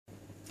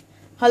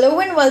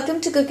Hello and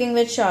welcome to Cooking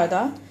with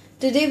Sharda.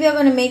 Today we are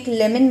going to make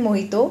lemon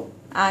mojito,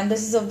 and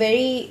this is a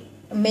very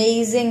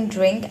amazing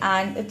drink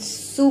and it's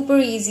super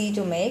easy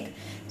to make.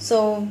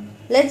 So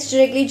let's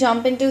directly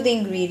jump into the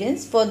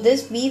ingredients. For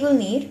this we will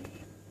need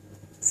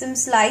some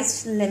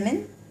sliced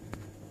lemon,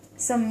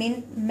 some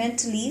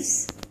mint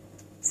leaves,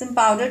 some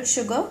powdered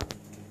sugar,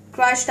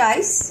 crushed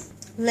ice,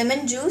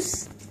 lemon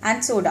juice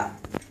and soda.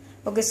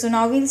 Okay, so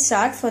now we'll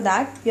start. For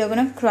that we are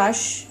going to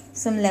crush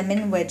some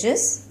lemon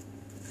wedges.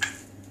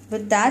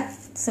 With that,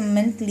 some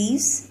mint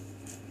leaves,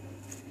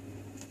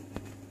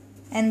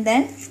 and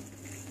then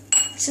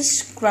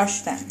just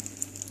crush them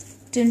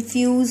to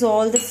infuse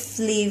all the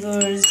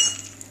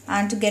flavors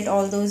and to get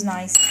all those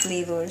nice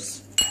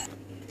flavors.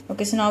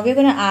 Okay, so now we're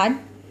going to add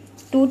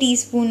 2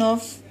 teaspoons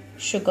of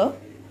sugar,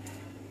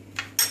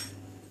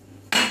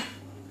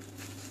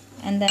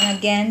 and then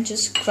again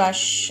just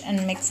crush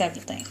and mix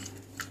everything.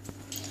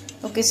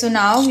 Okay, so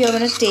now we are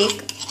going to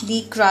take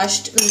the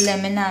crushed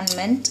lemon and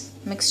mint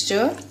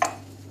mixture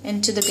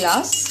into the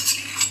glass.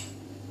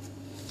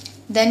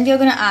 Then we are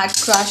going to add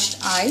crushed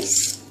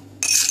ice.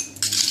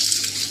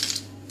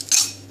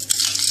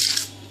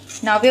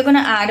 Now we are going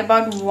to add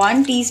about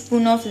 1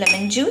 teaspoon of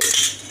lemon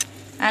juice,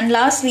 and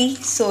lastly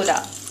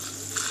soda.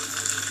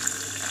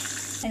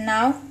 And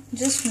now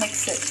just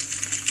mix it.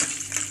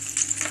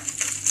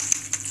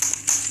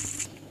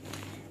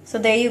 So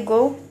there you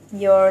go,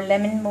 your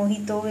lemon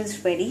mojito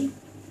is ready.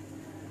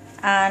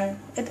 And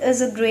it is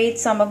a great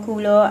summer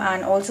cooler,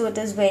 and also it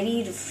is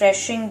very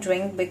refreshing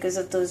drink because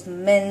of those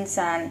mints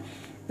and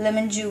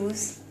lemon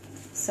juice.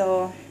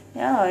 So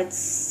yeah, it's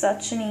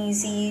such an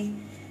easy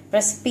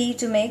recipe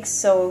to make,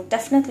 so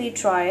definitely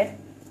try it,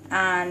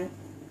 and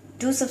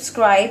do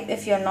subscribe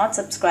if you're not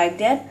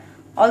subscribed yet.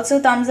 Also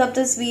thumbs up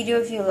this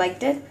video if you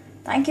liked it.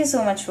 Thank you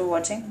so much for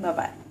watching. Bye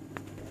bye.